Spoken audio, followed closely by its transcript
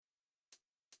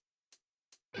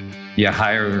You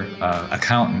hire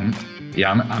accountant.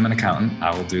 Yeah, I'm an accountant.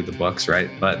 I will do the books, right?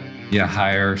 But you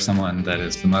hire someone that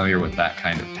is familiar with that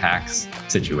kind of tax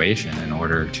situation in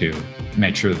order to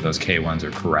make sure that those K-1s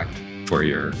are correct for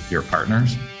your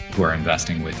partners who are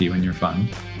investing with you in your fund.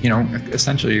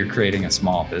 Essentially you're creating a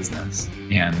small business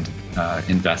and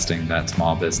investing that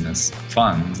small business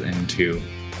funds into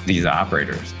these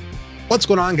operators. What's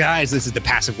going on, guys? This is the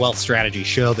Passive Wealth Strategy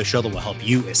Show, the show that will help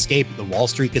you escape the Wall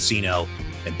Street casino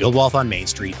and build wealth on Main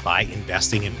Street by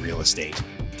investing in real estate.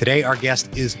 Today, our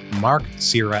guest is Mark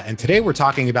Sira, and today we're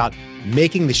talking about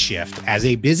making the shift as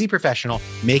a busy professional,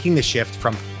 making the shift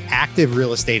from active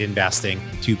real estate investing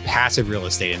to passive real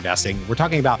estate investing. We're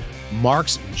talking about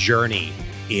Mark's journey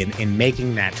in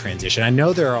making that transition. I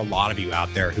know there are a lot of you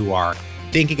out there who are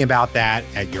thinking about that,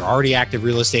 you're already active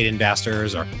real estate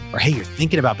investors, or hey, you're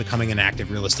thinking about becoming an active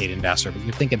real estate investor, but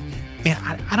you're thinking, man,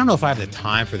 I don't know if I have the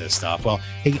time for this stuff. Well,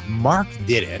 hey, Mark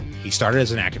did it. He started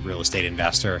as an active real estate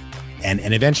investor and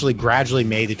eventually gradually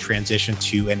made the transition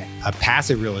to a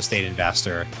passive real estate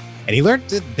investor. And he learned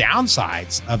the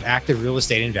downsides of active real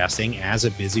estate investing as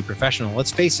a busy professional.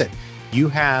 Let's face it, you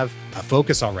have a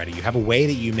focus already. You have a way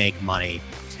that you make money,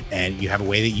 and you have a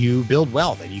way that you build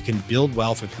wealth, and you can build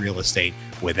wealth with real estate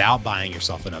without buying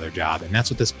yourself another job. And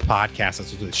that's what this podcast,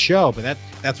 that's what this show, but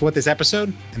that's what this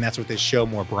episode, and that's what this show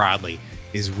more broadly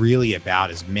is really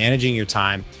about, is managing your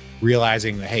time,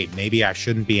 realizing that, hey, maybe I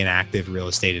shouldn't be an active real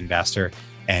estate investor,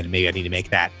 and maybe I need to make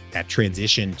that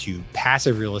transition to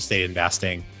passive real estate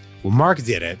investing. Well, Mark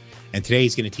did it, and today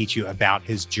he's going to teach you about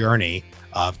his journey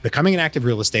of becoming an active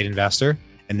real estate investor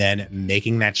and then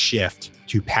making that shift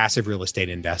to passive real estate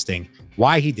investing,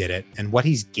 why he did it, and what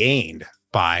he's gained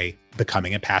by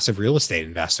becoming a passive real estate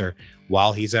investor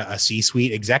while he's a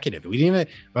C-suite executive.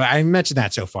 I mentioned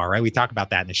that so far, right? We talked about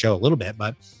that in the show a little bit,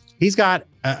 but he's got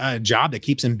a job that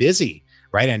keeps him busy,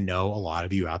 right? I know a lot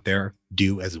of you out there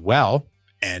do as well.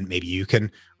 And maybe you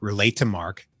can relate to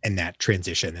Mark and that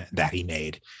transition that he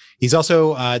made. He's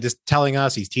also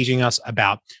he's teaching us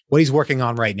about what he's working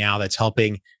on right now that's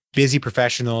helping busy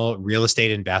professional real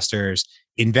estate investors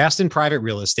invest in private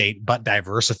real estate, but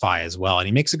diversify as well. And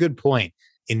he makes a good point.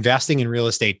 Investing in real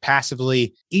estate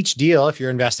passively, each deal, if you're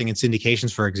investing in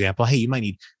syndications, for example, hey, you might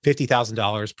need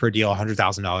 $50,000 per deal,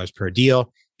 $100,000 per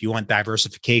deal. If you want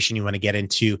diversification, you want to get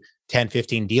into 10,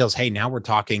 15 deals. Hey, now we're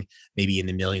talking maybe in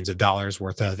the millions of dollars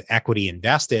worth of equity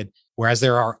invested. Whereas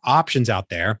there are options out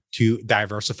there to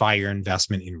diversify your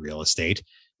investment in real estate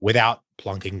without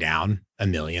plunking down $1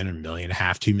 million, $1.5 million,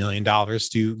 $2 million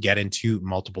to get into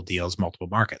multiple deals, multiple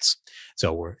markets.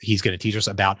 So he's going to teach us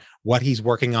about what he's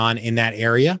working on in that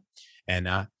area and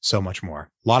so much more.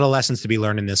 A lot of lessons to be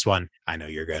learned in this one. I know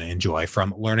you're going to enjoy,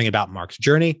 from learning about Mark's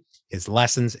journey, his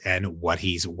lessons, and what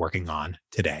he's working on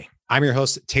today. I'm your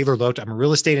host, Taylor Loht. I'm a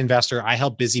real estate investor. I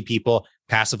help busy people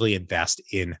passively invest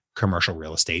in commercial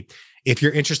real estate. If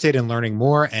you're interested in learning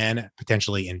more and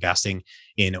potentially investing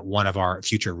in one of our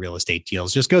future real estate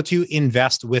deals, just go to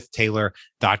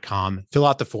investwithtaylor.com, fill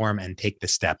out the form, and take the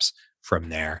steps from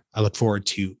there. I look forward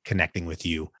to connecting with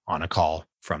you on a call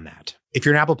from that. If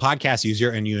you're an Apple Podcast user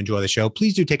and you enjoy the show,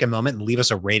 please do take a moment and leave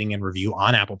us a rating and review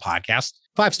on Apple Podcasts.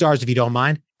 5 stars if you don't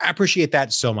mind. I appreciate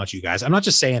that so much, you guys. I'm not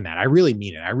just saying that. I really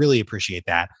mean it. I really appreciate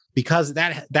that, because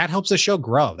that helps the show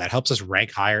grow. That helps us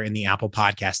rank higher in the Apple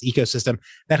Podcast ecosystem.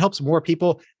 That helps more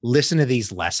people listen to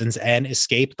these lessons and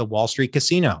escape the Wall Street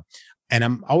casino. And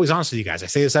I'm always honest with you guys. I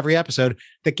say this every episode.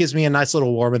 That gives me a nice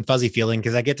little warm and fuzzy feeling,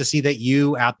 because I get to see that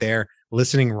you out there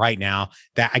listening right now,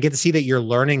 that I get to see that you're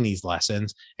learning these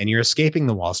lessons and you're escaping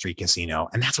the Wall Street casino.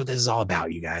 And that's what this is all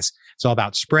about, you guys. It's all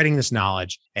about spreading this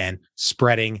knowledge and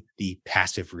spreading the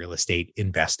passive real estate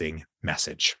investing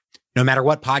message. No matter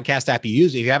what podcast app you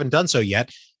use, if you haven't done so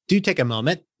yet, do take a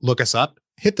moment, look us up,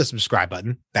 hit the subscribe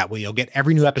button. That way you'll get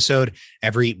every new episode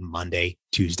every Monday,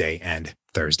 Tuesday, and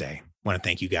Thursday. I want to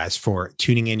thank you guys for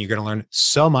tuning in. You're going to learn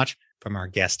so much from our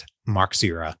guest, Mark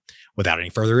Sira. Without any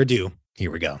further ado,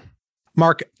 here we go.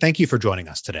 Mark, thank you for joining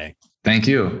us today. Thank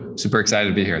you. Super excited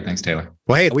to be here. Thanks, Taylor.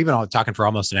 Well, hey, we've been talking for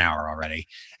almost an hour already,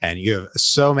 and you have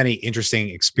so many interesting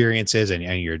experiences, and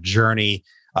your journey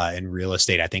in real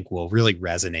estate, I think, will really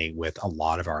resonate with a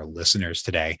lot of our listeners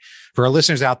today. For our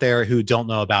listeners out there who don't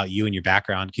know about you and your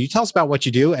background, can you tell us about what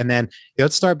you do? And then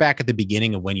let's start back at the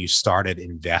beginning of when you started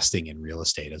investing in real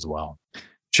estate as well.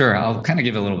 Sure. I'll kind of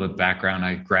give a little bit of background.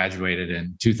 I graduated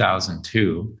in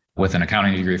 2002 with an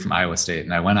accounting degree from Iowa State,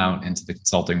 and I went out into the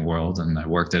consulting world, and I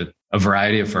worked at a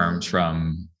variety of firms,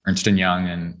 from Ernst & Young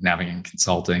and Navigant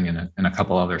Consulting and a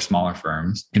couple other smaller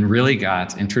firms, and really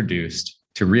got introduced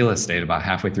to real estate about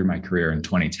halfway through my career in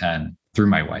 2010 through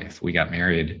my wife. We got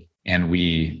married, and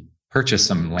we purchase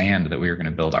some land that we were going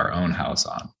to build our own house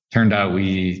on. Turned out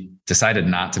we decided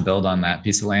not to build on that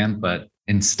piece of land, but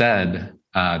instead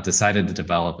decided to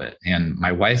develop it. And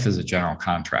my wife is a general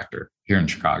contractor here in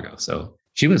Chicago. So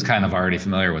she was kind of already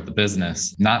familiar with the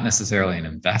business, not necessarily in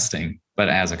investing, but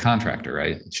as a contractor,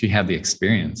 right? She had the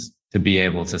experience to be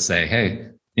able to say, hey,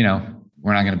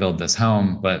 we're not going to build this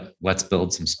home, but let's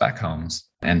build some spec homes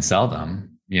and sell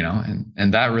them,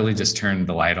 and that really just turned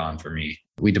the light on for me.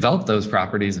 We developed those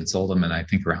properties and sold them in, I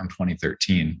think, around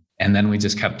 2013. And then we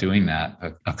just kept doing that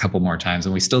a couple more times.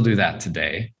 And we still do that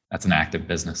today. That's an active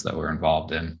business that we're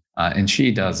involved in. And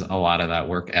she does a lot of that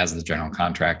work as the general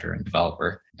contractor and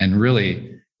developer. And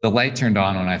really, the light turned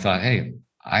on when I thought, hey,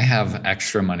 I have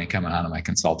extra money coming out of my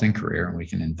consulting career and we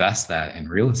can invest that in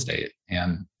real estate.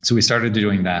 And so we started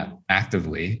doing that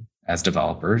actively as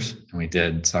developers. And we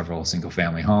did several single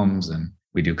family homes and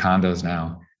we do condos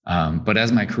now. But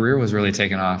as my career was really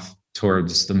taking off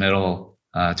towards the middle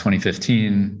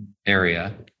 2015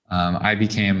 area, I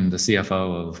became the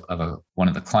CFO of one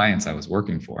of the clients I was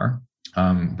working for,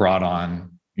 brought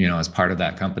on, as part of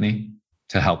that company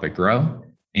to help it grow.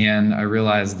 And I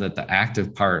realized that the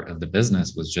active part of the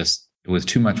business it was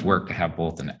too much work to have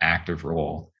both an active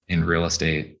role in real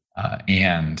estate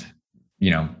and,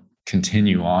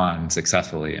 continue on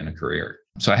successfully in a career.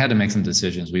 So I had to make some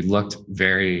decisions. We looked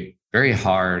very, very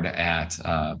hard at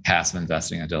passive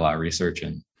investing. I did a lot of research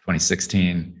in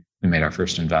 2016. We made our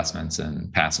first investments in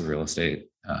passive real estate,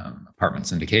 apartment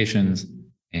syndications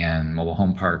and mobile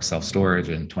home parks, self-storage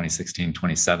in 2016,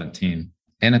 2017.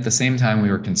 And at the same time,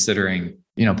 we were considering,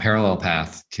 parallel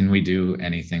path. Can we do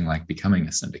anything like becoming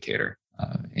a syndicator?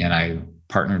 And I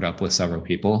partnered up with several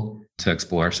people to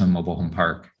explore some mobile home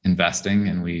park investing.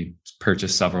 And we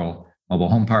purchased several mobile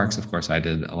home parks. Of course, I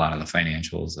did a lot of the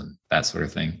financials and that sort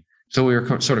of thing. So we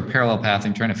were sort of parallel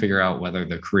pathing, trying to figure out whether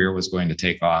the career was going to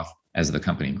take off as the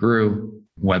company grew,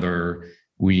 whether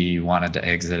we wanted to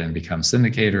exit and become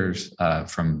syndicators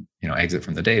exit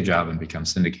from the day job and become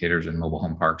syndicators in mobile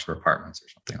home parks or apartments or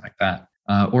something like that,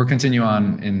 or continue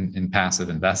on in passive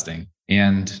investing.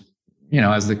 And,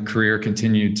 as the career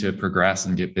continued to progress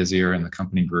and get busier and the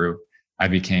company grew, I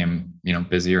became,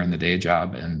 busier in the day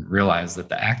job and realized that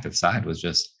the active side was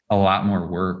just a lot more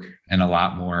work and a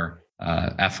lot more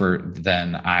effort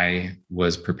than I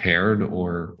was prepared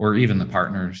or even the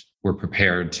partners were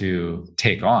prepared to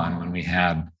take on when we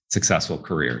had successful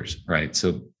careers, right?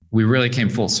 So we really came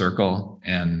full circle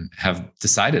and have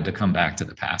decided to come back to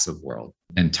the passive world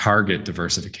and target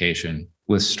diversification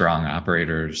with strong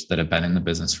operators that have been in the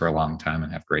business for a long time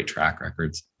and have great track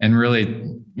records. And really,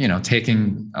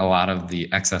 taking a lot of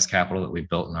the excess capital that we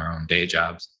built in our own day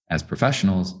jobs as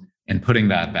professionals and putting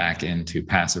that back into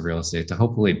passive real estate to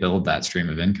hopefully build that stream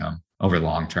of income over the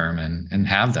long term and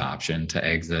have the option to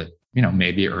exit,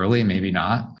 maybe early, maybe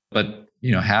not, but,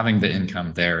 having the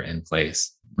income there in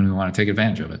place when we want to take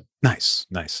advantage of it. Nice.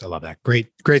 I love that.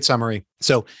 Great summary.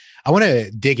 So I want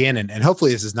to dig in and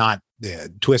hopefully this is not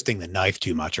twisting the knife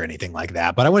too much or anything like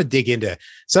that, but I want to dig into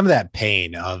some of that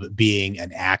pain of being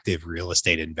an active real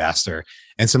estate investor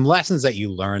and some lessons that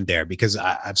you learned there, because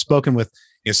I've spoken with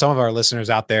some of our listeners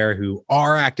out there who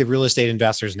are active real estate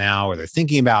investors now, or they're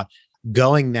thinking about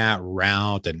going that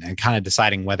route and kind of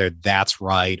deciding whether that's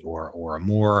right or a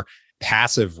more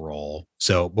passive role.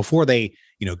 So before they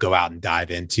go out and dive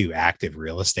into active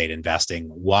real estate investing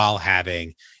while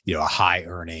having, a high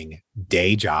earning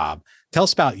day job. Tell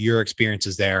us about your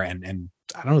experiences there and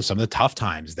I don't know, some of the tough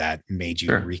times that made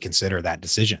you reconsider that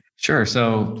decision. Sure.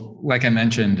 So like I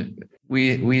mentioned,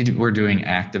 we were doing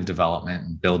active development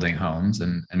and building homes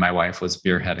and my wife was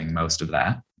spearheading most of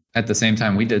that. At the same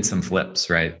time, we did some flips,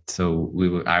 right?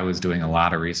 So I was doing a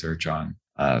lot of research on,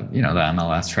 the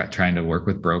MLS, trying to work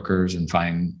with brokers and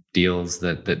find deals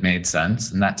that made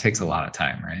sense. And that takes a lot of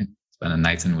time, right? Spending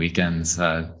nights and weekends,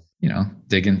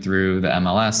 digging through the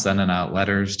MLS, sending out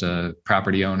letters to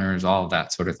property owners, all of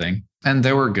that sort of thing. And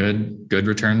there were good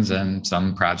returns and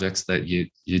some projects that you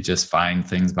just find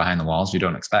things behind the walls you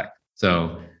don't expect.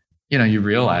 So, you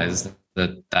realize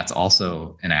that that's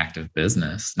also an active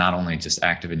business, not only just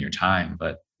active in your time,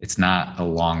 but it's not a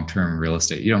long-term real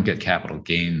estate. You don't get capital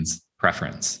gains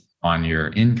preference on your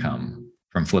income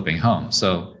from flipping homes.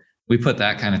 So we put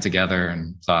that kind of together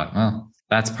and thought, well,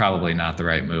 that's probably not the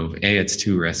right move. A, it's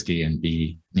too risky, and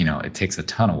B, it takes a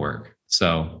ton of work.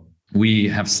 So we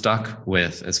have stuck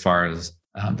with, as far as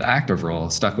the active role,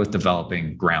 stuck with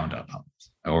developing ground up homes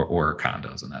or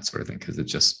condos and that sort of thing, because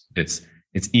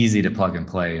it's easy to plug and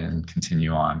play and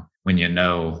continue on when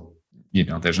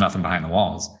there's nothing behind the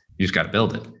walls. You just got to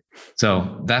build it.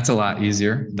 So that's a lot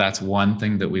easier. That's one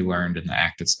thing that we learned in the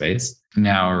active space.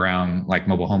 Now around like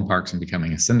mobile home parks and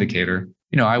becoming a syndicator,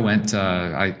 I went,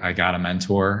 I got a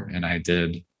mentor and I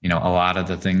did, a lot of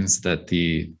the things that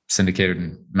the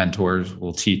syndicated mentors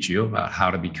will teach you about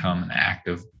how to become an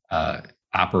active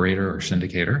operator or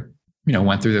syndicator.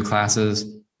 Went through the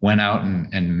classes, went out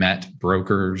and met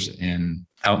brokers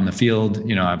out in the field.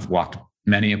 I've walked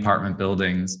many apartment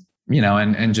buildings,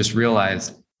 and just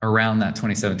realized around that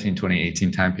 2017,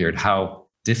 2018 time period, how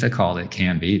difficult it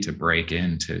can be to break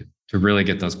into to really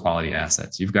get those quality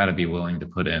assets. You've got to be willing to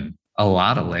put in a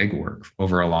lot of legwork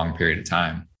over a long period of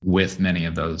time with many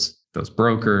of those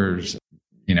brokers,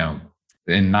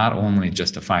 and not only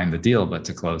just to find the deal, but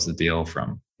to close the deal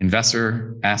from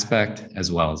investor aspect,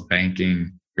 as well as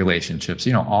banking relationships,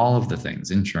 all of the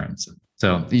things, insurance.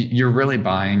 So you're really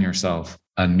buying yourself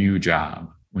a new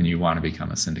job when you want to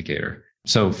become a syndicator.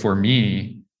 So for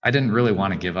me, I didn't really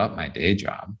want to give up my day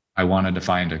job. I wanted to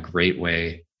find a great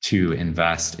way to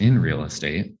invest in real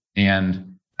estate.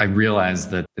 And I realized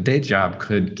that the day job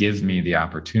could give me the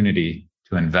opportunity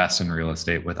to invest in real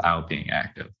estate without being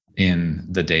active in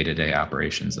the day-to-day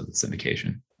operations of the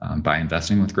syndication by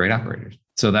investing with great operators.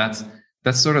 So that's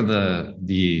sort of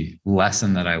the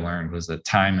lesson that I learned, was that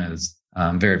time is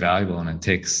very valuable, and it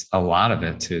takes a lot of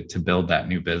it to build that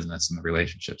new business and the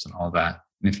relationships and all of that.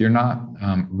 And if you're not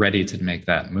ready to make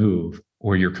that move,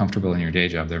 or you're comfortable in your day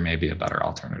job, there may be a better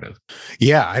alternative.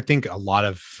 Yeah, I think a lot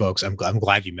of folks, I'm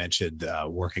glad you mentioned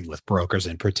working with brokers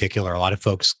in particular. A lot of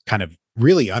folks kind of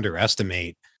really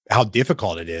underestimate how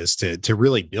difficult it is to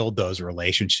really build those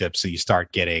relationships. So you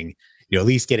start getting, at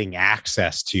least getting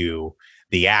access to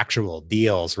the actual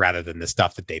deals rather than the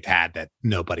stuff that they've had that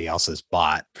nobody else has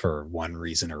bought for one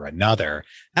reason or another.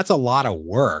 That's a lot of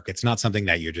work. It's not something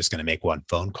that you're just going to make one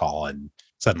phone call and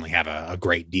suddenly have a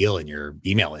great deal in your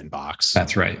email inbox.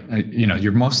 That's right.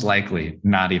 You're most likely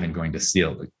not even going to see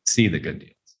the good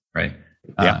deals, right?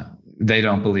 Yeah. They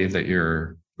don't believe that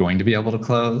you're going to be able to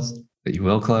close, that you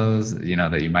will close, that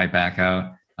you might back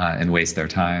out and waste their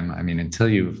time. I mean, until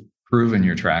you've proven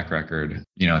your track record,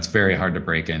 it's very hard to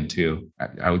break into,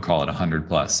 I would call it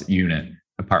 100+ unit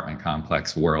apartment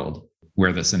complex world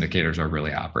where the syndicators are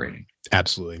really operating.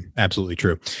 Absolutely. Absolutely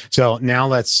true. So now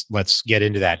let's get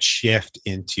into that shift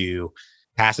into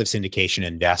passive syndication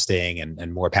investing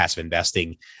and more passive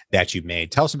investing that you've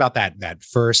made. Tell us about that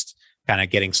first kind of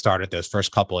getting started, those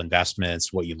first couple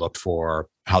investments, what you looked for,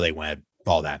 how they went,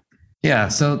 all that. Yeah.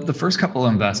 So the first couple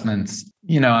of investments,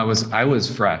 I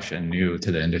was fresh and new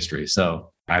to the industry.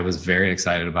 So I was very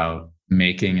excited about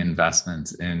making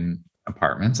investments in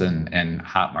apartments and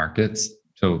hot markets.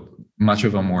 So much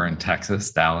of them were in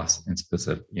Texas, Dallas, and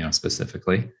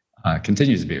specifically.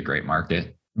 Continues to be a great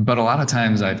market. But a lot of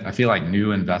times I feel like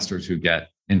new investors who get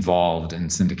involved in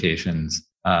syndications,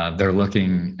 they're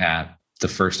looking at the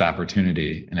first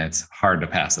opportunity and it's hard to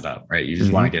pass it up, right? You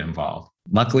just want to get involved.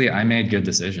 Luckily, I made good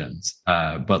decisions.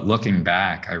 But looking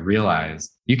back, I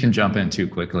realized you can jump in too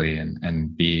quickly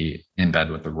and be in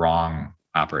bed with the wrong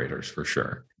operators for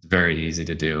sure. It's very easy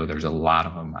to do. There's a lot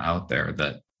of them out there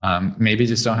that maybe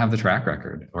just don't have the track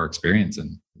record or experience.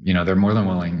 And, they're more than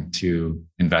willing to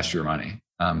invest your money.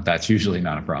 That's usually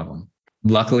not a problem.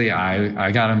 Luckily,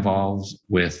 I got involved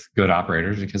with good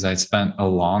operators because I spent a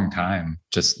long time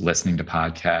just listening to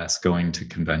podcasts, going to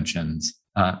conventions,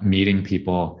 meeting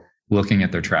people, looking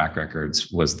at their track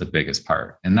records was the biggest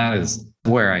part. And that is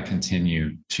where I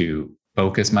continue to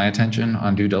focus my attention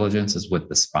on due diligence, is with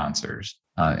the sponsors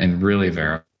and really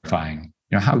verifying,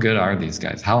 how good are these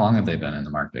guys? How long have they been in the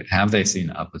market? Have they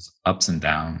seen ups and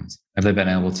downs? Have they been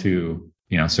able to,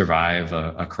 survive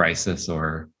a crisis,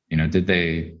 or, did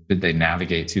they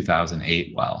navigate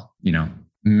 2008 well?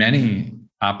 Many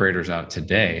operators out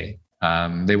today,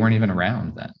 they weren't even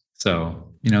around then.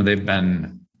 So, they've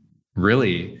been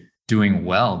really doing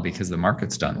well because the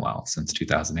market's done well since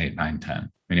 2008, 9, 10. I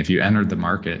mean, if you entered the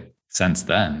market since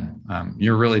then,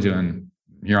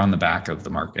 you're on the back of the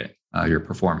market, your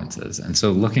performances. And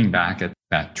so looking back at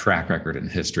that track record in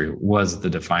history was the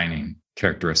defining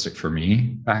characteristic for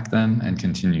me back then and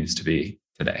continues to be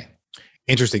today.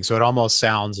 Interesting. So it almost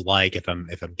sounds like, if I'm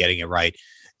getting it right,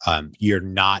 you're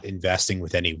not investing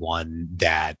with anyone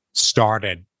that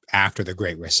started after the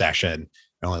Great Recession,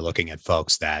 only looking at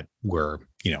folks that were,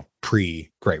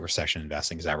 pre-Great Recession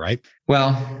investing. Is that right?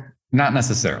 Well, not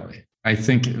necessarily. I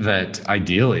think that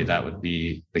ideally that would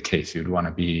be the case. You'd want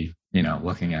to be,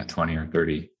 looking at 20 or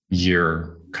 30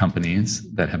 year companies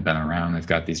that have been around. They've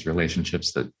got these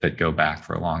relationships that go back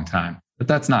for a long time. But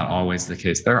that's not always the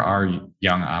case. There are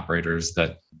young operators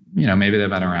that, maybe they've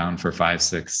been around for 5,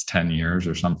 6, 10 years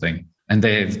or something, and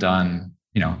they've done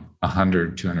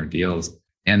 100, 200 deals,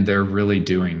 and they're really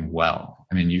doing well.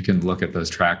 I mean, you can look at those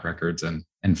track records and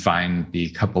find the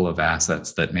couple of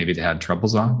assets that maybe they had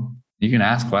troubles on. You can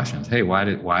ask questions. Hey,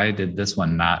 why did this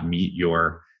one not meet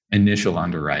your initial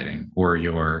underwriting or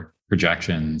your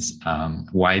projections?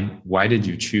 Why did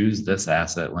you choose this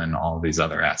asset when all these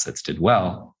other assets did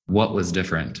well? What was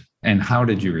different? And how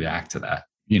did you react to that?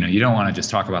 You don't want to just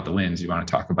talk about the wins. You want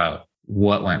to talk about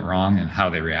what went wrong and how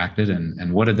they reacted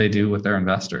and what did they do with their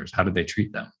investors? How did they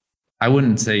treat them? I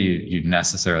wouldn't say you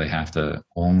necessarily have to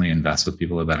only invest with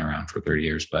people who have been around for 30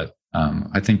 years, but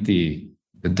I think the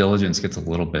diligence gets a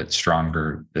little bit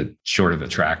stronger the shorter the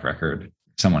track record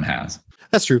someone has.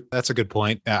 That's true. That's a good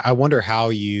point. I wonder how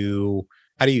do you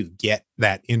get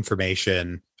that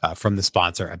information from the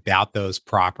sponsor about those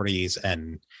properties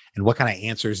and what kind of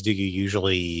answers do you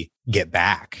usually get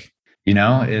back?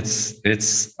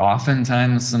 It's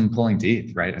oftentimes some pulling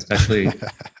teeth, right? Especially,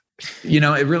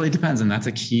 it really depends. And that's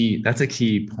a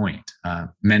key point.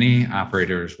 Many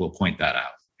operators will point that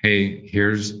out. Hey,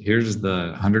 here's the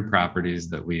 100 properties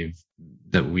that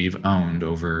we've owned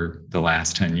over the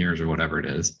last 10 years or whatever it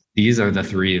is. These are the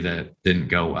 3 that didn't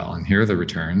go well. And here are the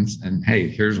returns. And hey,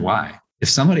 here's why. If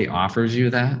somebody offers you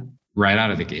that right out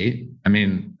of the gate, I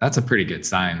mean, that's a pretty good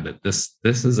sign that this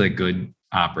is a good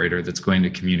operator that's going to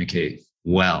communicate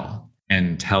well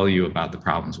and tell you about the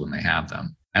problems when they have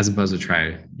them, as opposed to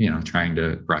trying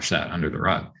to brush that under the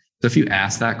rug. So if you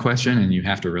ask that question and you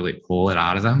have to really pull it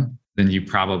out of them, then you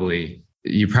probably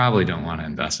don't want to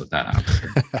invest with that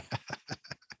operator.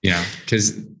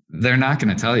 Because they're not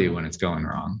going to tell you when it's going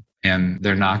wrong, and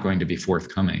they're not going to be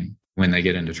forthcoming when they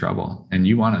get into trouble. And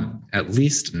you want to at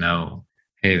least know,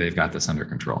 hey, they've got this under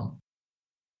control.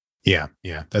 Yeah,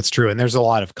 that's true. And there's a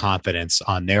lot of confidence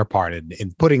on their part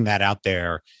in putting that out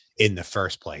there in the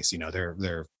first place.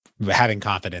 They're having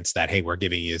confidence that, hey, we're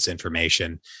giving you this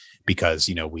information because,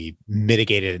 we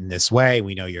mitigate it in this way.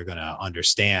 We know you're going to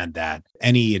understand that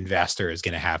any investor is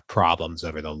going to have problems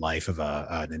over the life of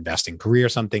an investing career.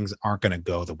 Some things aren't going to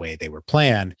go the way they were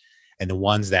planned. And the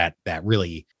ones that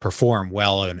really perform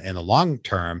well in the long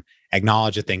term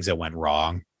acknowledge the things that went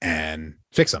wrong and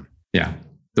fix them. Yeah.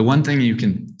 The one thing you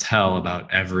can tell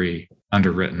about every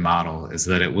underwritten model is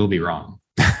that it will be wrong.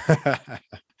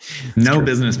 No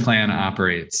business plan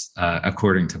operates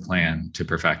according to plan to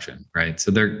perfection, right?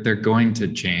 So they're going to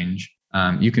change.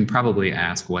 You can probably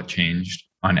ask what changed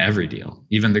on every deal,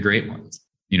 even the great ones.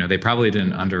 They probably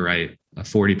didn't underwrite a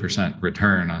 40%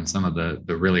 return on some of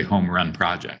the really home run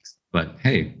projects. But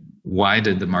hey, why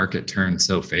did the market turn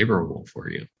so favorable for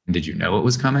you? Did you know it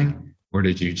was coming? Or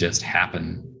did you just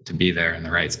happen to be there in the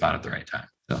right spot at the right time?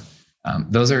 So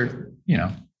those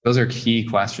are key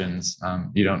questions.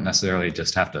 You don't necessarily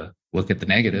just have to look at the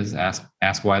negatives.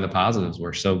 Ask why the positives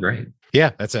were so great.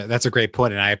 Yeah, that's a great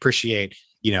point, and I appreciate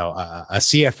a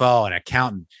CFO, an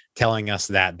accountant, telling us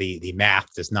that the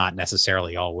math does not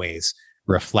necessarily always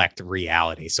reflect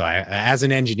reality. So as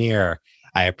an engineer,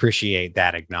 I appreciate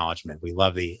that acknowledgement. We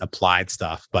love the applied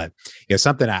stuff, but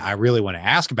something I really want to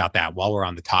ask about that while we're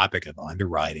on the topic of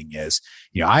underwriting is,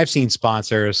 I've seen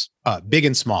sponsors, big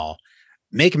and small,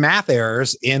 make math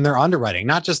errors in their underwriting,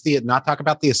 not talk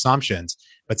about the assumptions,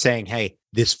 but saying, hey,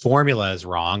 this formula is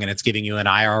wrong and it's giving you an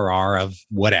IRR of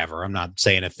whatever. I'm not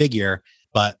saying a figure,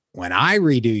 but when I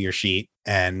redo your sheet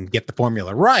and get the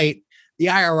formula right, the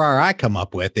IRR I come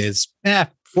up with is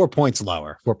 4 points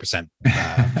lower, 4%,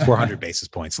 400 basis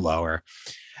points lower.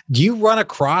 Do you run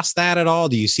across that at all?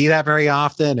 Do you see that very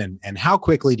often? And how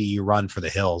quickly do you run for the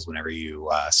hills whenever you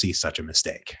see such a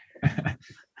mistake?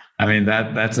 I mean,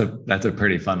 that's a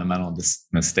pretty fundamental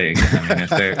mistake. I mean,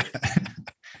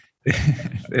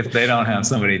 if they don't have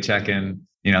somebody checking,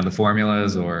 the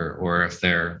formulas, or if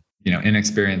they're,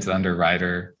 inexperienced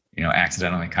underwriter,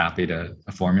 accidentally copied a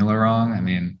formula wrong. I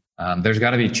mean, there's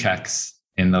got to be checks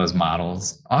in those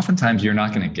models. Oftentimes you're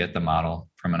not going to get the model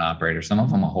from an operator. Some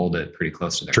of them will hold it pretty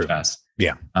close to their chest.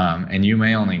 Yeah. And you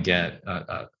may only get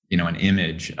an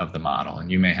image of the model,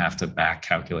 and you may have to back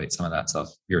calculate some of that stuff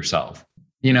yourself.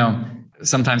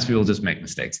 Sometimes people just make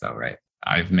mistakes though, right?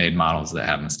 I've made models that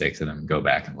have mistakes in them, go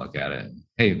back and look at it. And,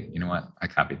 hey, you know what? I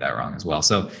copied that wrong as well.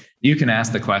 So you can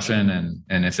ask the question,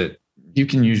 and you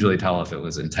can usually tell if it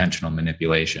was intentional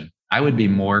manipulation. I would be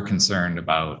more concerned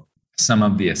about some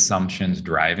of the assumptions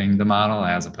driving the model,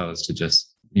 as opposed to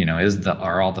just,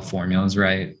 are all the formulas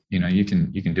right? You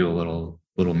can do a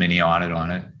little mini audit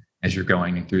on it as you're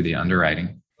going through the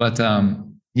underwriting. But,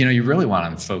 you really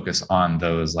want to focus on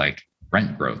those like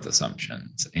rent growth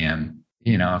assumptions. And,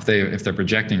 if they're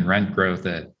projecting rent growth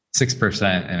at 6%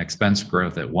 and expense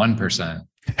growth at 1%,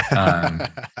 um,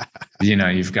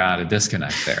 you've got a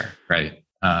disconnect there, right?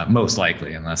 Most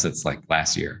likely, unless it's like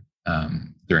last year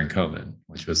during COVID,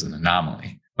 which was an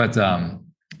anomaly. But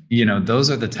those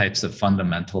are the types of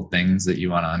fundamental things that you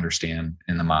want to understand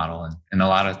in the model. And a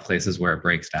lot of places where it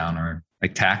breaks down are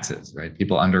like taxes, right?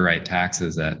 People underwrite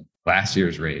taxes at last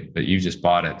year's rate, but you just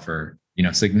bought it for,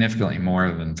 significantly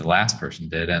more than the last person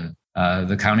did. And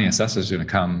the county assessor is going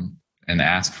to come and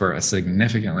ask for a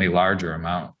significantly larger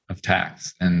amount of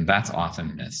tax. And that's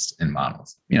often missed in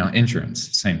models.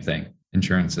 Insurance, same thing.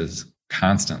 Insurance is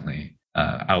constantly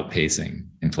outpacing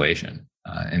inflation.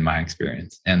 In my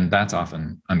experience. And that's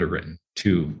often underwritten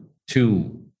too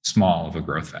small of a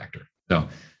growth factor. So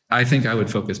I think I would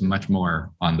focus much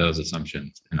more on those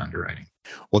assumptions in underwriting.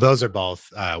 Well, those are both,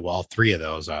 all three of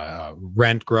those,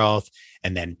 rent growth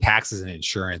and then taxes and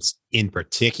insurance in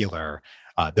particular.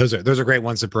 Those are great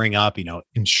ones to bring up.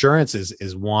 Insurance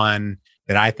is one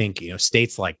that I think,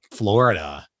 states like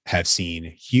Florida have seen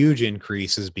huge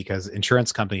increases because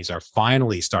insurance companies are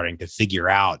finally starting to figure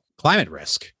out climate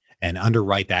risk and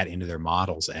underwrite that into their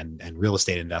models. And real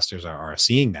estate investors are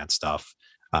seeing that stuff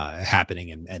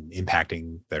happening and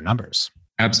impacting their numbers.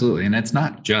 Absolutely. And it's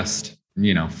not just,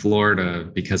 Florida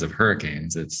because of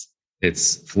hurricanes.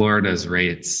 It's Florida's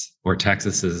rates or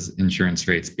Texas's insurance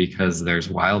rates because there's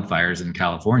wildfires in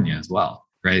California as well,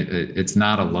 right? It's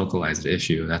not a localized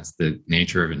issue. That's the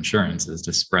nature of insurance, is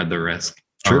to spread the risk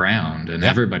around, and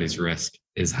everybody's risk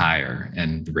is higher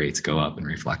and the rates go up and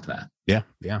reflect that. Yeah.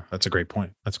 That's a great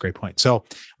point. So I want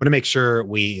to make sure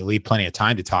we leave plenty of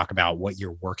time to talk about what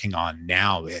you're working on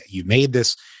now. You made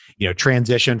this,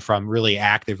 transition from really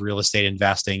active real estate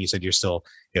investing. You said you're still,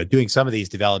 doing some of these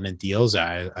development deals.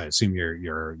 I assume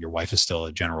your wife is still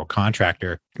a general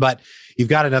contractor, but you've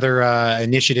got another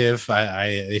initiative,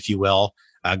 if you will,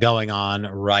 going on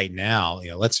right now.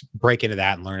 Let's break into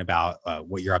that and learn about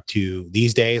what you're up to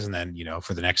these days, and then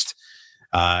for the next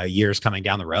years coming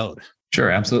down the road.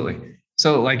 Sure, absolutely.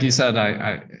 So, like you said,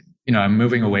 I'm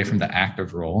moving away from the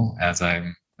active role as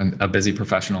I'm a busy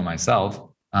professional myself,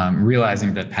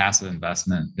 realizing that passive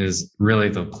investment is really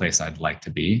the place I'd like to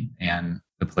be and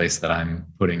the place that I'm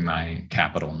putting my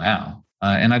capital now.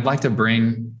 And I'd like to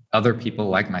bring other people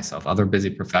like myself, other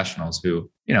busy professionals who,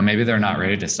 maybe they're not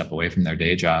ready to step away from their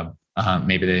day job.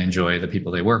 Maybe they enjoy the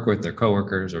people they work with, their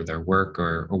coworkers or their work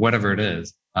or whatever it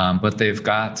is. But they've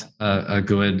got a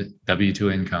good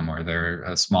W-2 income, or they're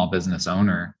a small business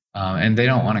owner, and they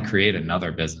don't want to create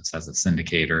another business as a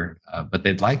syndicator, but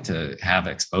they'd like to have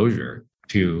exposure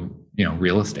to,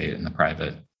 real estate in the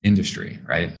private industry,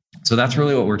 right? So that's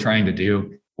really what we're trying to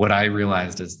do. What I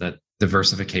realized is that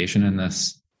diversification in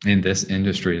this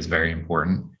industry is very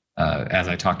important. As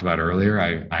I talked about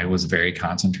earlier, I was very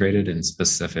concentrated in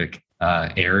specific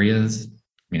areas,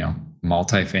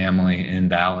 multifamily in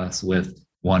Dallas with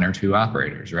one or two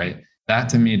operators, right? That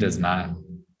to me does not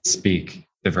speak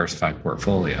diversified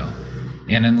portfolio.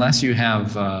 And unless you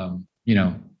have,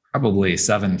 probably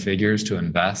 7 figures to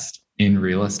invest in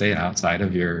real estate outside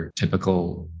of your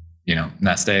typical,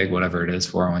 nest egg, whatever it is,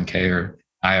 401k or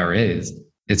IRAs,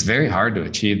 it's very hard to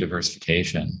achieve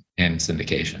diversification in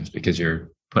syndications because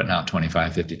you're putting out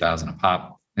 25, 50,000 a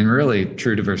pop. And really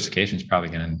true diversification is probably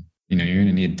going to, you're going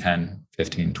to need 10,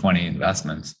 15, 20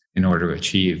 investments in order to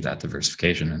achieve that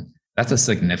diversification. And that's a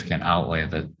significant outlay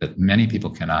that many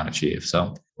people cannot achieve.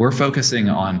 So we're focusing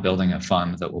on building a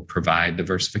fund that will provide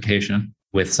diversification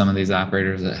with some of these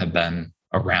operators that have been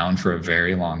around for a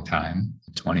very long time,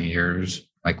 20 years,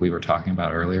 like we were talking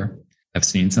about earlier, have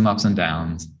seen some ups and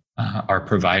downs, are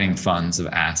providing funds of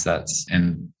assets,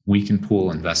 and we can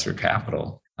pool investor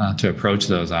capital to approach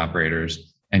those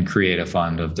operators and create a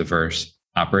fund of diverse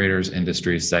operators,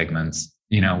 industry segments,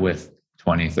 with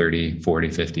 20, 30, 40,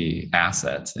 50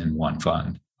 assets in one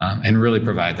fund, and really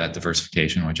provide that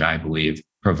diversification, which I believe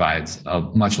provides a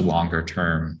much longer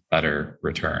term, better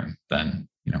return than,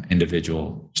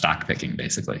 individual stock picking,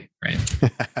 basically, right?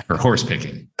 Or horse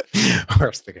picking.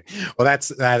 Horse picking. Well,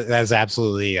 that's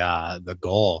absolutely the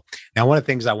goal. Now, one of the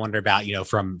things I wonder about,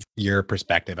 from your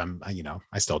perspective,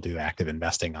 I still do active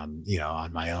investing on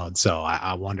my own. So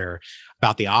I wonder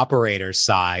about the operator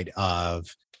side of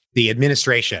the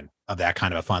administration of that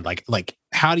kind of a fund. Like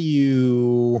how do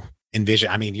you envision?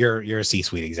 I mean, you're a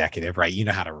C-suite executive, right? You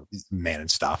know how to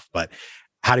manage stuff, but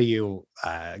how do you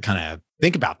kind of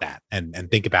think about that and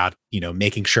think about,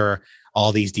 making sure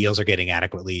all these deals are getting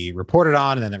adequately reported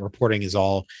on, and then that reporting is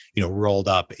all, rolled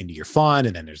up into your fund,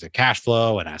 and then there's a cash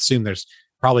flow, and I assume there's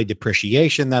probably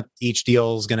depreciation that each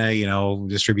deal is going to,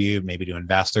 distribute maybe to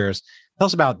investors. Tell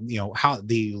us about, how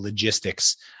the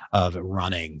logistics of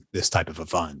running this type of a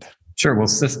fund. Sure. Well,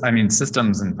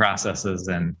 systems and processes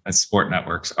and support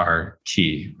networks are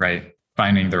key, right?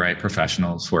 Finding the right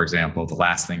professionals, for example, the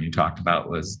last thing you talked about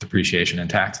was depreciation and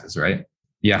taxes, right?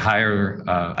 You hire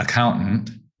an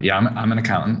accountant. Yeah, I'm an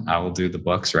accountant. I will do the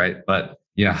books, right? But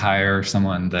you hire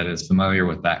someone that is familiar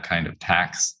with that kind of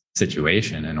tax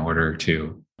situation in order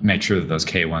to make sure that those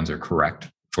K1s are correct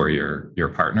for your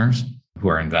partners who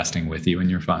are investing with you in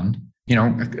your fund.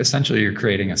 Essentially, you're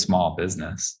creating a small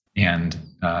business and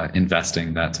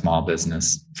investing that small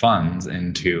business funds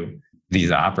into these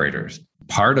operators.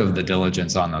 Part of the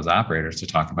diligence on those operators, to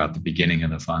talk about the beginning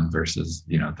of the fund versus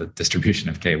the distribution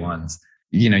of K1s,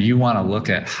 you want to look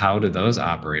at, how do those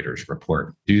operators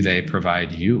report? Do they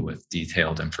provide you with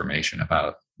detailed information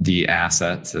about the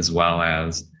assets as well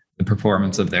as the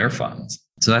performance of their funds?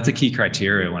 So that's a key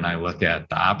criteria when I look at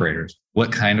the operators.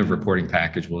 What kind of reporting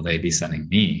package will they be sending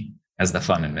me as the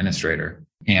fund administrator?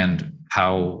 And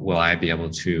how will I be able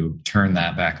to turn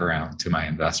that back around to my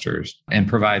investors and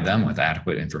provide them with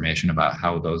adequate information about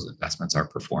how those investments are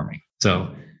performing?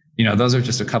 So, those are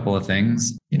just a couple of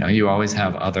things. You always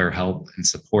have other help and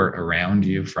support around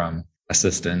you, from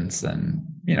assistants and,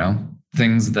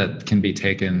 things that can be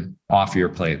taken off your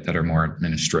plate that are more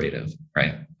administrative,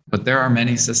 right? But there are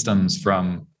many systems,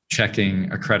 from checking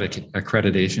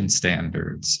accreditation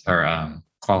standards or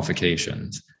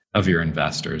qualifications of your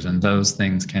investors. And those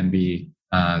things can be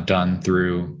done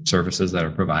through services that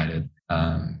are provided.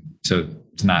 So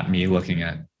it's not me looking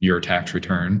at your tax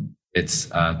return. It's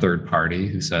a third party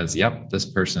who says, yep, this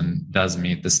person does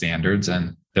meet the standards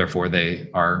and therefore they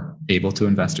are able to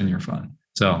invest in your fund.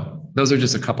 So those are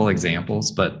just a couple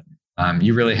examples, but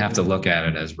you really have to look at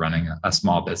it as running a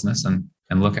small business and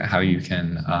look at how you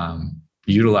can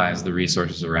utilize the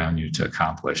resources around you to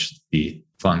accomplish the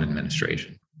fund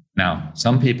administration. Now,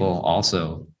 some people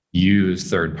also use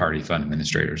third-party fund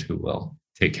administrators who will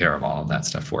take care of all of that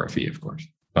stuff for a fee, of course.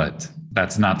 But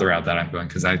that's not the route that I'm going,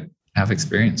 because I have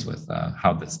experience with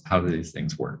how these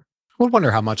things work. I would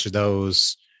wonder how much of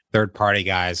those third-party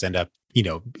guys end up,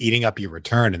 eating up your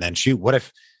return, and then what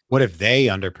if they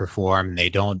underperform? They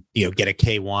don't, get a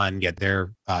K1, get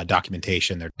their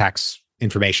documentation, their tax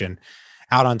information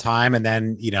out on time, and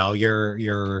then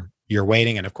you're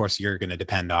waiting, and of course you're going to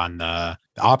depend on the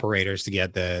operators to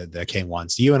get the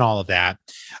K1s to you and all of that.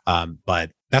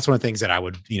 But that's one of the things that I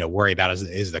would worry about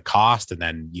is the cost, and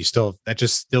then that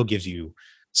just still gives you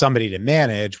somebody to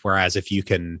manage. Whereas if you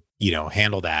can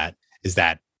handle that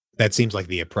seems like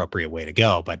the appropriate way to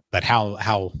go. But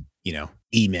how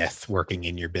E-Myth working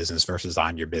in your business versus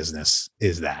on your business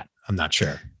is that? I'm not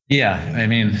sure. Yeah, I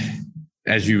mean,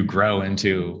 as you grow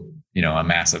into a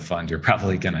massive fund, you're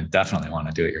probably going to definitely want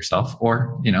to do it yourself.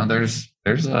 Or,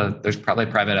 there's probably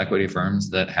private equity firms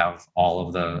that have all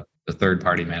of the third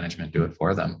party management do it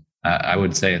for them. I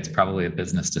would say it's probably a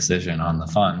business decision on the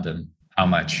fund and how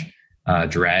much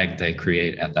drag they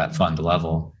create at that fund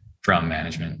level from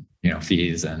management,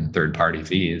 fees and third party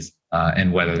fees,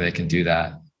 and whether they can do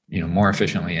that, more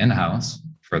efficiently in-house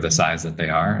for the size that they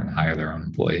are and hire their own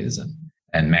employees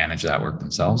and manage that work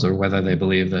themselves, or whether they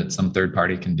believe that some third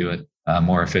party can do it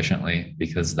more efficiently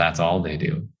because that's all they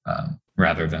do,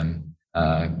 rather than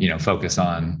focus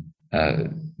on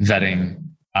vetting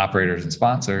operators and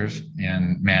sponsors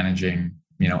and managing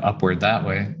upward that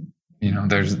way.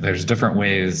 There's different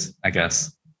ways, I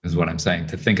guess, is what I'm saying,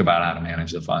 to think about how to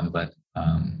manage the fund, but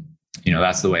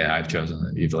that's the way I've chosen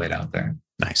that you've laid out there.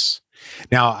 Nice.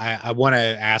 Now, I want to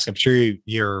ask, I'm sure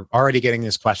you're already getting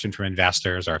this question from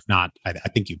investors, or if not, I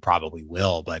think you probably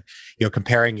will, but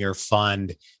comparing your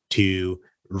fund to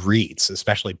REITs,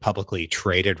 especially publicly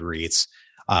traded REITs,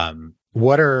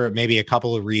 what are maybe a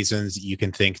couple of reasons you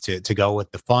can think to go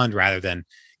with the fund rather than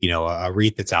a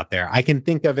REIT that's out there? I can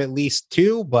think of at least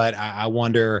two, but I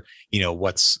wonder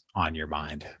what's on your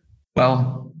mind.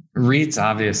 Well, REITs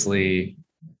obviously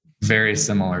very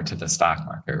similar to the stock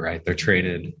market, right? They're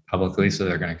traded publicly, so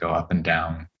they're going to go up and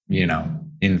down,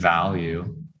 in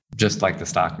value, just like the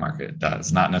stock market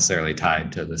does. Not necessarily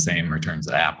tied to the same returns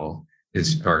that Apple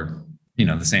is, or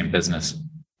the same business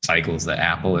cycles that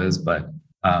Apple is, but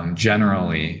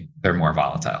generally they're more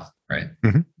volatile, right?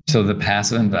 Mm-hmm. So the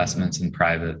passive investments in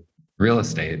private real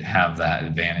estate have that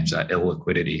advantage, that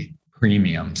illiquidity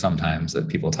premium sometimes that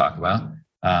people talk about.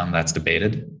 That's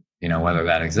debated, whether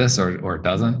that exists or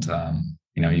doesn't.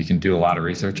 You can do a lot of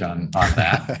research on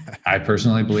that. I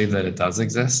personally believe that it does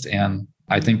exist. And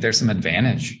I think there's some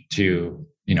advantage to,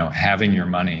 having your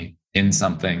money in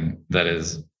something that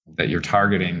you're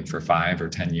targeting for 5 or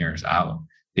 10 years out,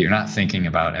 that you're not thinking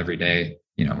about every day,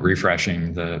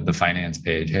 refreshing the finance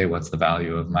page. Hey, what's the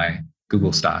value of my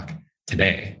Google stock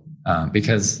today?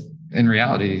 Because in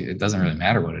reality, it doesn't really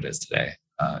matter what it is today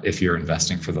if you're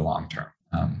investing for the long term.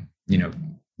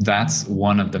 That's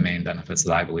one of the main benefits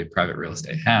that I believe private real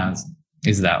estate has,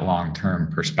 is that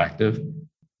long-term perspective,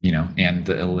 and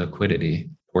the illiquidity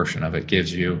portion of it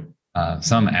gives you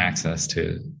some access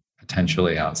to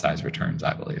potentially outsized returns,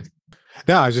 I believe.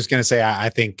 No, I was just going to say, I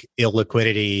think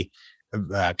illiquidity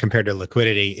compared to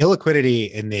liquidity,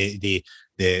 illiquidity in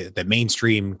the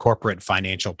mainstream corporate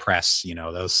financial press,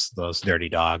 those dirty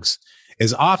dogs,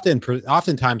 is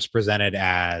oftentimes presented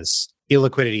as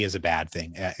illiquidity is a bad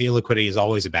thing. Illiquidity is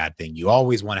always a bad thing. You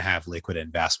always want to have liquid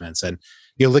investments, and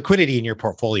liquidity in your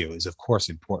portfolio is of course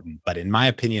important. But in my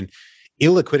opinion,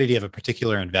 illiquidity of a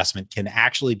particular investment can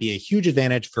actually be a huge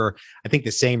advantage for, I think,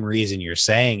 the same reason you're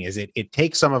saying, is it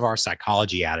takes some of our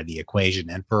psychology out of the equation.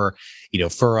 And for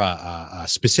a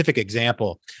specific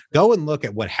example, go and look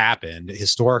at what happened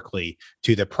historically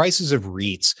to the prices of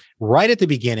REITs right at the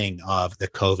beginning of the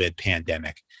COVID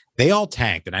pandemic. They all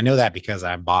tanked. And I know that because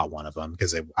I bought one of them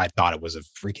because I thought it was a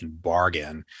freaking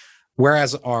bargain.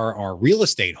 Whereas our real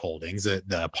estate holdings,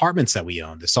 the apartments that we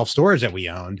owned, the self-storage that we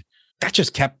owned, that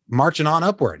just kept marching on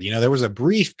upward. There was a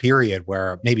brief period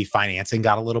where maybe financing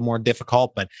got a little more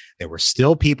difficult, but there were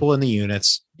still people in the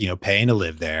units, paying to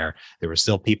live there. There were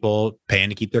still people paying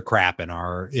to keep their crap in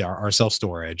our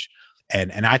self-storage.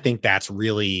 And I think that's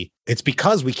really, it's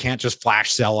because we can't just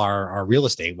flash sell our real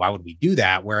estate. Why would we do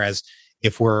that? Whereas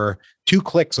if we're 2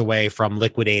 clicks away from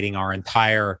liquidating our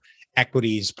entire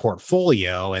equities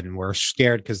portfolio and we're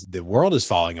scared because the world is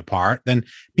falling apart, then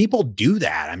people do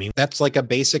that. I mean, that's like a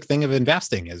basic thing of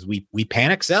investing, is we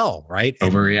panic sell, right?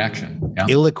 Overreaction. Yeah.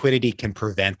 Illiquidity can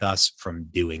prevent us from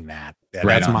doing that.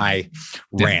 That's my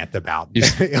rant about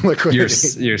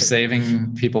illiquidity. You're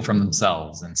saving people from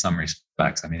themselves in some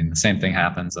respects. I mean, the same thing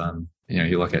happens on,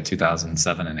 you look at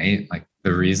 2007 and 8, like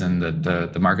the reason that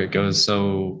the market goes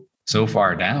so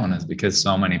far down is because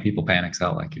so many people panic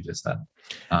sell, like you just said.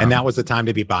 And that was the time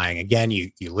to be buying. Again,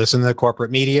 you listen to the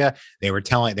corporate media. They were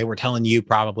telling you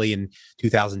probably in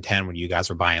 2010 when you guys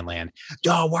were buying land,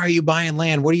 oh, why are you buying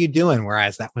land? What are you doing?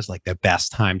 Whereas that was like the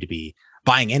best time to be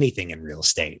buying anything in real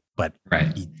estate. But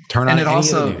right. You turn on and it any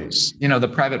also, of the news. The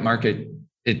private market,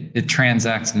 it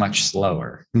transacts much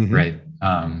slower, Mm-hmm. right?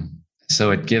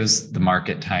 So it gives the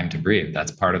market time to breathe.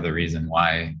 That's part of the reason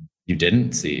why you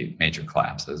didn't see major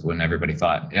collapses, when everybody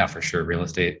thought, yeah, for sure, real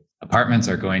estate apartments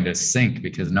are going to sink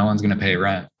because no one's going to pay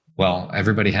rent. Well,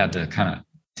 everybody had to kind of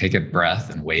take a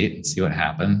breath and wait and see what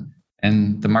happened.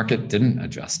 And the market didn't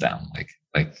adjust down like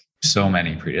so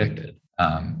many predicted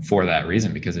for that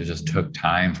reason, because it just took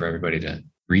time for everybody to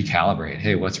recalibrate.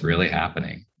 Hey, what's really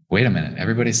happening? Wait a minute,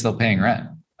 everybody's still paying rent.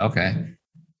 Okay,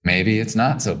 maybe it's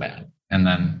not so bad. And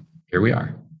then here we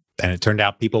are. And it turned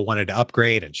out people wanted to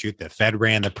upgrade and shoot. The Fed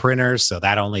ran the printers, so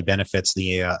that only benefits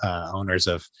the owners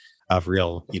of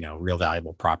real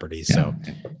valuable properties. Yeah. So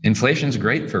inflation's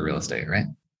great for real estate, right?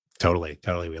 Totally.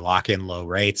 We lock in low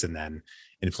rates, and then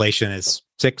inflation is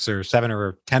 6 or 7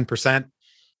 or 10%.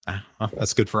 Well,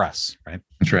 that's good for us, right?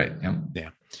 That's right. Yep. Yeah.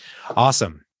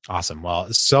 Awesome.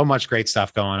 Well, so much great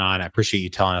stuff going on. I appreciate you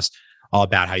telling us all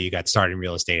about how you got started in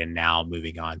real estate and now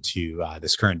moving on to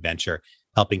this current venture,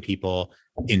 helping people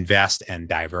invest and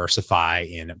diversify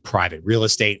in private real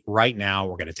estate. Right now,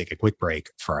 we're going to take a quick break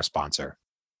for our sponsor.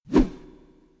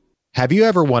 Have you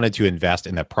ever wanted to invest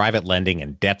in the private lending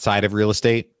and debt side of real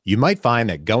estate? You might find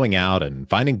that going out and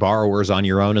finding borrowers on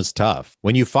your own is tough.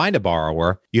 When you find a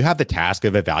borrower, you have the task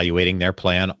of evaluating their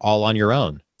plan all on your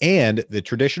own. And the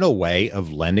traditional way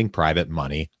of lending private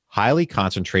money highly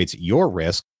concentrates your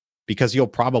risk because you'll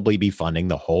probably be funding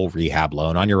the whole rehab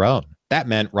loan on your own. That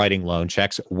meant writing loan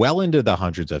checks well into the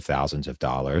hundreds of thousands of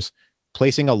dollars,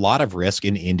 placing a lot of risk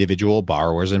in individual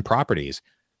borrowers and properties.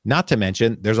 Not to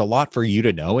mention, there's a lot for you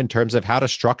to know in terms of how to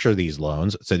structure these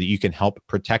loans so that you can help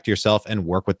protect yourself and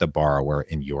work with the borrower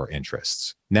in your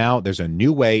interests. Now, there's a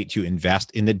new way to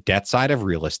invest in the debt side of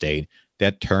real estate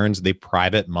that turns the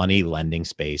private money lending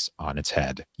space on its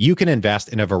head. You can invest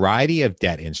in a variety of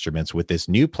debt instruments with this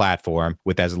new platform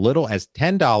with as little as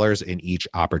 $10 in each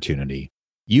opportunity.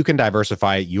 You can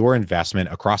diversify your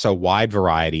investment across a wide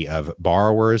variety of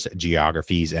borrowers,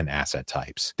 geographies, and asset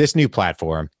types. This new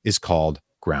platform is called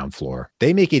Ground Floor.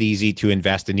 They make it easy to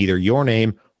invest in either your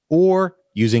name or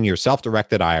using your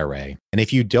self-directed IRA. And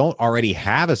if you don't already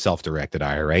have a self-directed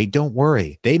IRA, don't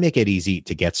worry. They make it easy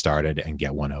to get started and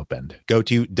get one opened. Go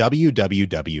to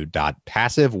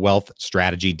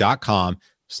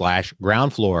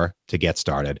www.passivewealthstrategy.com/groundfloor to get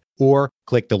started, or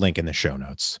click the link in the show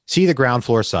notes. See the Ground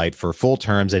Floor site for full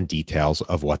terms and details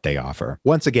of what they offer.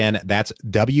 Once again, that's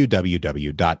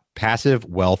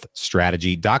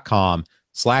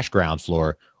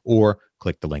www.passivewealthstrategy.com/groundfloor, or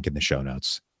click the link in the show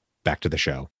notes. Back to the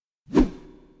show. All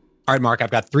right, Mark,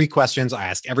 I've got 3 questions I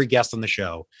ask every guest on the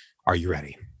show. Are you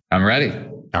ready? I'm ready.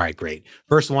 All right, great.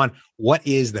 First one, what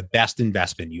is the best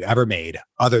investment you ever made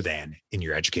other than in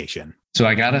your education? So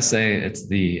I got to say it's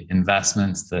the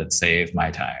investments that save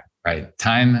my time, right?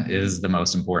 Time is the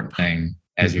most important thing.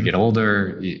 As you get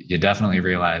older, you definitely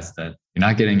realize that you're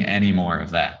not getting any more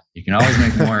of that. You can always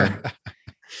make more.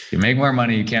 You make more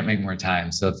money, you can't make more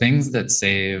time. So things that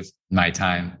save my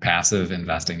time, passive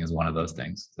investing is one of those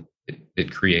things.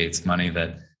 It creates money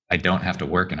that I don't have to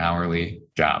work an hourly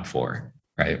job for,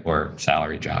 right? Or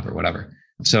salary job or whatever.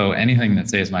 So anything that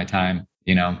saves my time,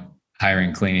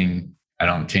 hiring, cleaning, I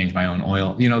don't change my own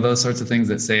oil, those sorts of things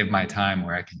that save my time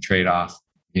where I can trade off,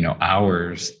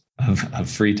 hours of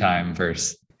free time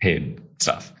versus paid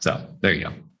stuff. So there you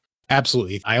go.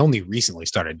 Absolutely. I only recently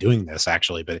started doing this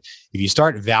actually, but if you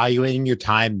start valuing your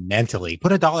time mentally,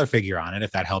 put a dollar figure on it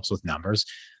if that helps with numbers,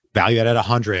 value it at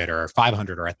 $100 or $500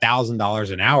 or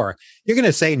 $1,000 an hour, you're going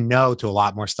to say no to a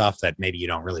lot more stuff that maybe you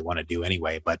don't really want to do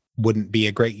anyway, but wouldn't be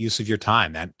a great use of your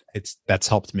time. That's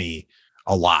helped me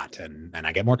a lot and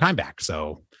I get more time back.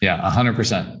 So yeah,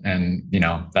 100%. And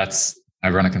I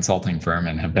run a consulting firm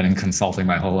and have been in consulting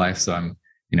my whole life. So I'm,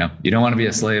 you don't want to be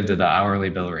a slave to the hourly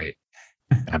bill rate.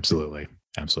 Absolutely.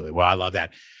 Absolutely. Well, I love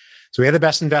that. So we have the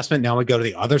best investment. Now we go to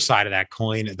the other side of that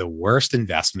coin, the worst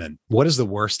investment. What is the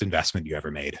worst investment you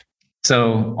ever made?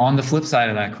 So on the flip side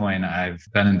of that coin, I've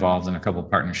been involved in a couple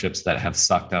of partnerships that have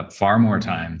sucked up far more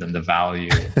time than the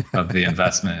value of the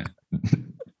investment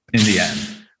in the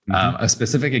end. A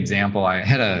specific example, I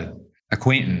had a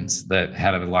acquaintance that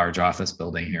had a large office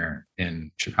building here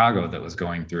in Chicago that was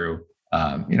going through,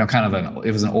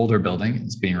 it was an older building.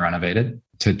 It's being renovated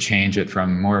to change it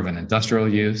from more of an industrial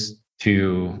use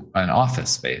to an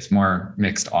office space, more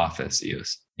mixed office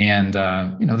use. And,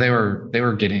 they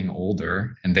were getting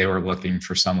older and they were looking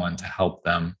for someone to help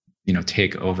them,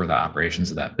 take over the operations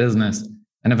of that business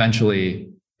and eventually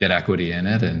get equity in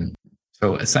it. And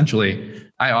so essentially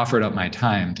I offered up my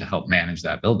time to help manage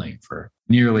that building for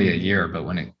nearly a year. But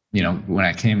when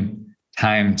it came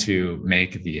time to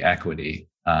make the equity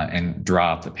and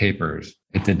draw up the papers,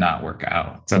 it did not work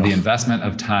out. So the investment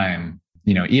of time,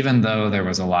 even though there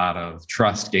was a lot of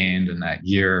trust gained in that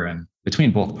year and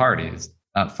between both parties,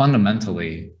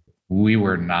 fundamentally, we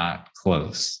were not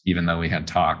close, even though we had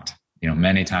talked,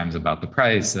 many times about the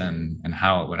price and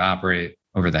how it would operate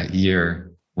over that year.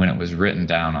 When it was written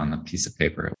down on the piece of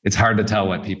paper, it's hard to tell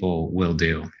what people will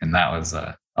do. And that was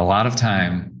a lot of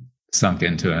time sunk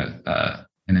into an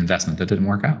investment that didn't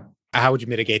work out. How would you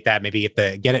mitigate that? Maybe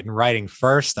get it in writing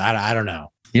first? I don't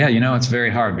know. Yeah, it's very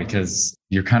hard because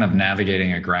you're kind of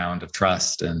navigating a ground of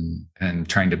trust and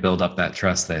trying to build up that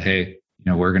trust that, hey,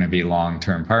 we're going to be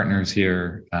long-term partners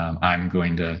here. I'm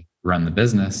going to run the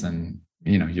business and,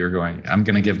 I'm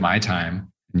going to give my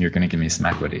time and you're going to give me some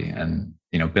equity and,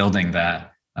 building that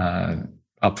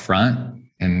up front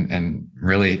and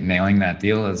really nailing that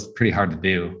deal is pretty hard to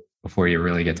do before you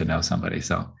really get to know somebody.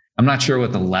 So I'm not sure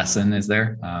what the lesson is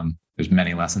there. There's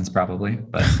many lessons probably,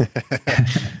 but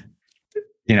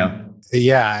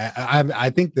Yeah, I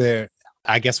think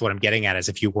I guess what I'm getting at is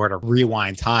if you were to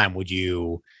rewind time, would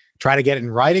you try to get it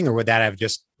in writing or would that have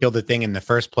just killed the thing in the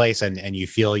first place? And you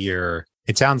feel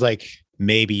it sounds like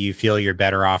maybe you feel you're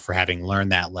better off for having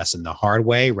learned that lesson the hard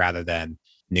way rather than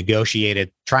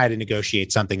try to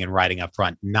negotiate something in writing up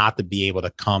front, not to be able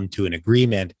to come to an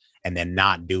agreement and then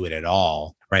not do it at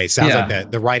all. Right. It sounds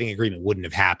like the writing agreement wouldn't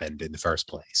have happened in the first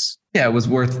place. Yeah, it was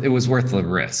worth the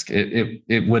risk.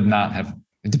 It would not have,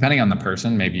 depending on the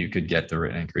person, maybe you could get the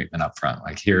written agreement up front.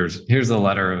 Like here's the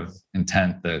letter of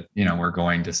intent that, we're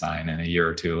going to sign in a year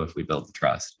or two if we build the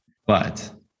trust.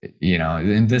 But,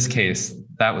 in this case,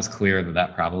 that was clear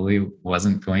that probably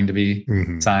wasn't going to be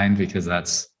signed because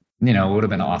that's, it would have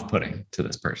been off-putting to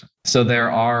this person. So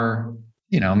there are,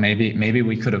 maybe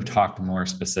we could have talked more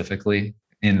specifically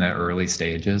in the early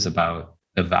stages about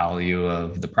the value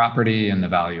of the property and the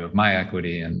value of my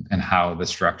equity and how the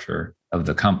structure of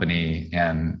the company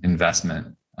and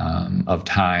investment of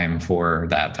time for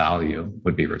that value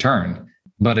would be returned.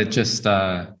 But it just,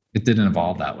 it didn't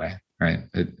evolve that way, right?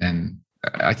 And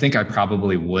I think I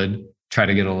probably would try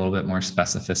to get a little bit more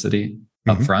specificity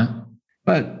up front,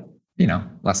 but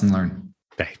lesson learned.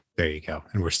 Okay, there you go.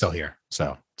 And we're still here.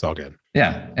 So it's all good.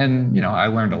 Yeah. And, I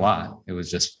learned a lot. It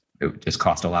just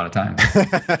cost a lot of time.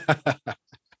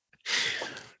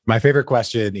 My favorite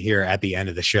question here at the end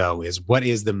of the show is what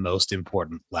is the most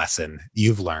important lesson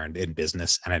you've learned in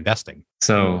business and investing?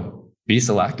 So be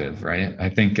selective, right? I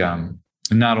think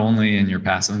not only in your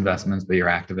passive investments, but your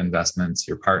active investments,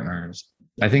 your partners,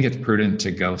 I think it's prudent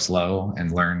to go slow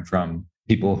and learn from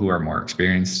people who are more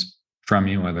experienced from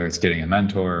you, whether it's getting a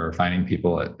mentor or finding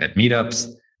people at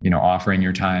meetups, offering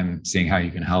your time, seeing how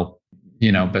you can help,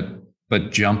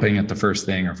 but jumping at the first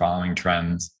thing or following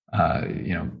trends,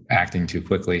 acting too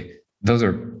quickly. Those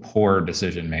are poor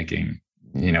decision making,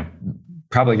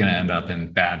 probably going to end up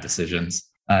in bad decisions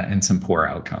and some poor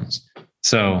outcomes.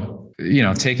 So,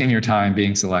 taking your time,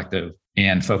 being selective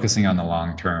and focusing on the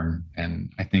long term.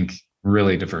 And I think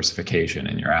really diversification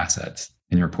in your assets,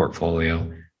 in your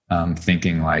portfolio,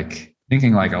 thinking like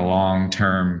a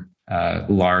long-term,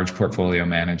 large portfolio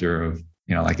manager of,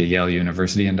 like a Yale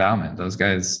University endowment. Those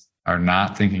guys are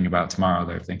not thinking about tomorrow.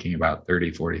 They're thinking about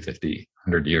 30, 40, 50,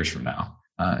 100 years from now.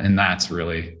 And that's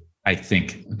really, I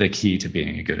think, the key to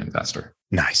being a good investor.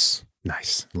 Nice.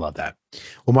 Love that.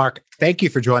 Well, Mark, thank you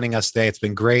for joining us today. It's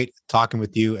been great talking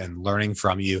with you and learning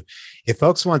from you. If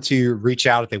folks want to reach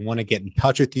out, if they want to get in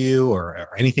touch with you or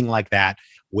anything like that,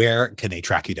 where can they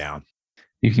track you down?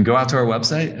 You can go out to our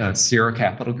website,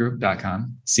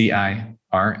 ciracapitalgroup.com,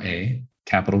 CIRA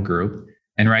Capital Group.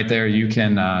 And right there, you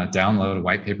can download a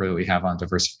white paper that we have on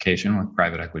diversification with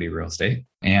private equity real estate.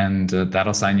 And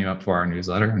that'll sign you up for our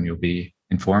newsletter, and you'll be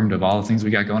informed of all the things we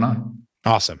got going on.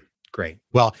 Awesome. Great.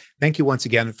 Well, thank you once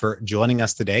again for joining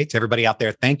us today. To everybody out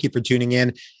there, thank you for tuning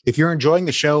in. If you're enjoying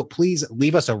the show, please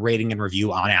leave us a rating and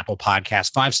review on Apple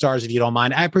Podcasts, 5 stars if you don't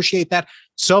mind. I appreciate that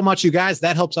so much, you guys.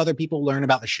 That helps other people learn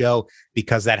about the show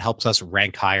because that helps us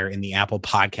rank higher in the Apple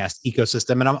Podcast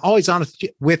ecosystem. And I'm always honest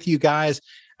with you guys.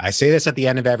 I say this at the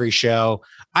end of every show.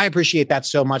 I appreciate that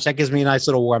so much. That gives me a nice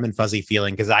little warm and fuzzy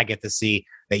feeling because I get to see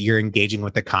that you're engaging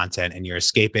with the content and you're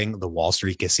escaping the Wall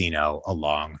Street casino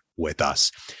along with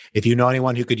us. If you know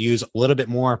anyone who could use a little bit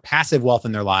more passive wealth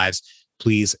in their lives,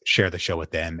 please share the show with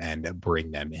them and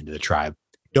bring them into the tribe.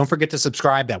 Don't forget to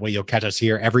subscribe. That way you'll catch us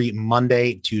here every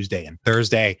Monday, Tuesday, and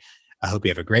Thursday. I hope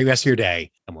you have a great rest of your day,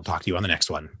 and we'll talk to you on the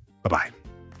next one. Bye-bye.